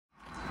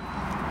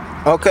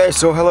Okay,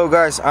 so hello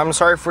guys, I'm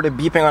sorry for the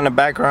beeping on the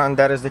background.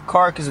 That is the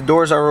car because the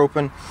doors are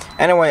open.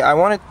 Anyway, I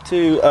wanted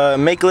to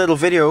make a little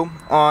video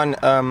on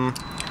an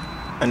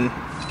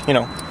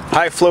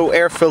high flow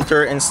air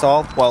filter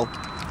install. Well,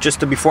 just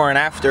the before and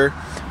after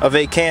of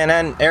a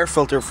K&N air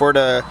filter for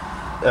the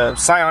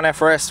Scion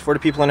FRS for the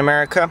people in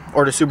America,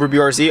 or the Subaru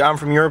BRZ. I'm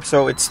from Europe,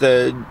 so it's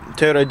the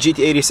Toyota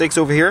GT86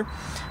 over here.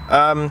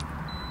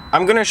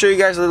 I'm gonna show you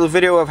guys a little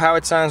video of how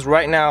it sounds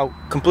right now,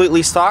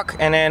 completely stock,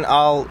 and then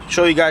I'll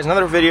show you guys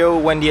another video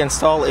when the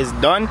install is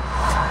done,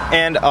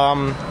 and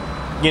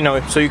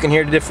so you can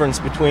hear the difference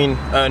between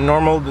the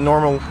normal,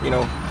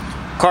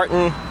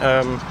 carton,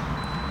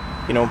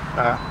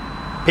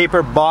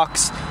 paper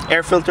box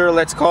air filter,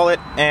 let's call it,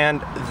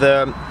 and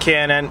the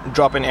K&N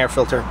drop-in air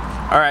filter.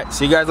 All right,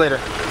 see you guys later.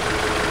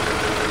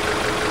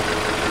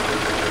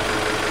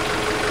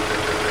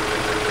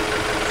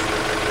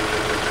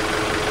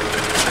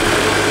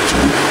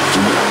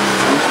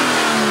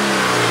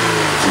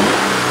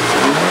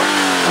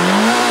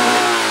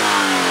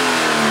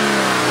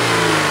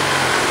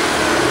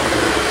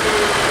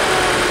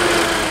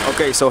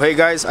 Okay, so hey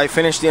guys, I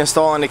finished the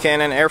install on the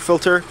K&N air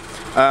filter.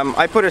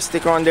 I put a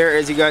sticker on there,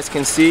 as you guys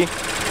can see.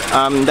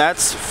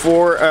 That's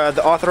for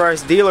the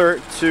authorized dealer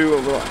at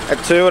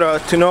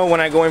Toyota to know when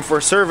I go in for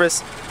a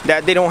service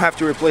that they don't have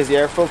to replace the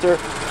air filter.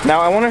 Now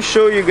I want to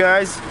show you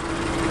guys.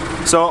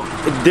 So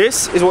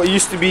this is what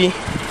used to be,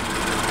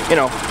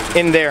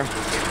 in there.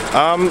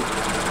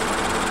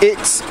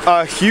 It's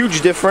a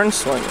huge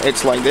difference.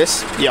 It's like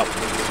this. Yep.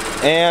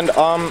 And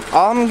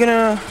I'm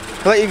gonna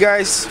let you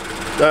guys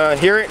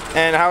hear it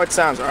and how it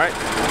sounds, alright?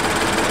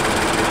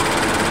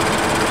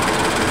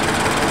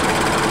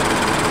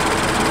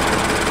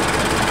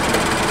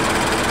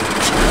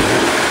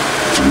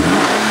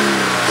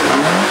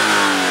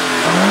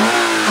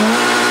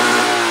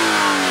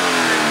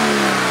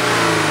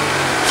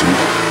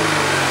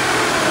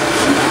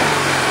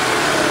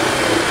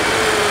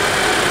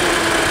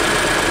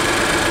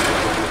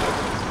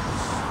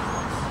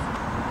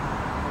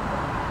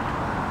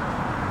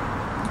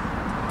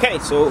 Okay,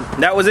 so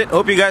that was it.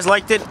 Hope you guys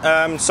liked it.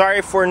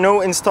 Sorry for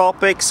no install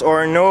pics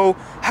or no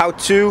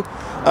how-to.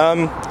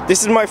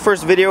 This is my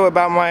first video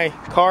about my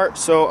car,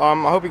 so I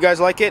hope you guys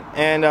like it,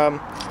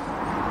 and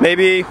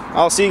maybe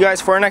I'll see you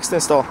guys for our next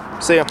install.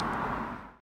 See ya.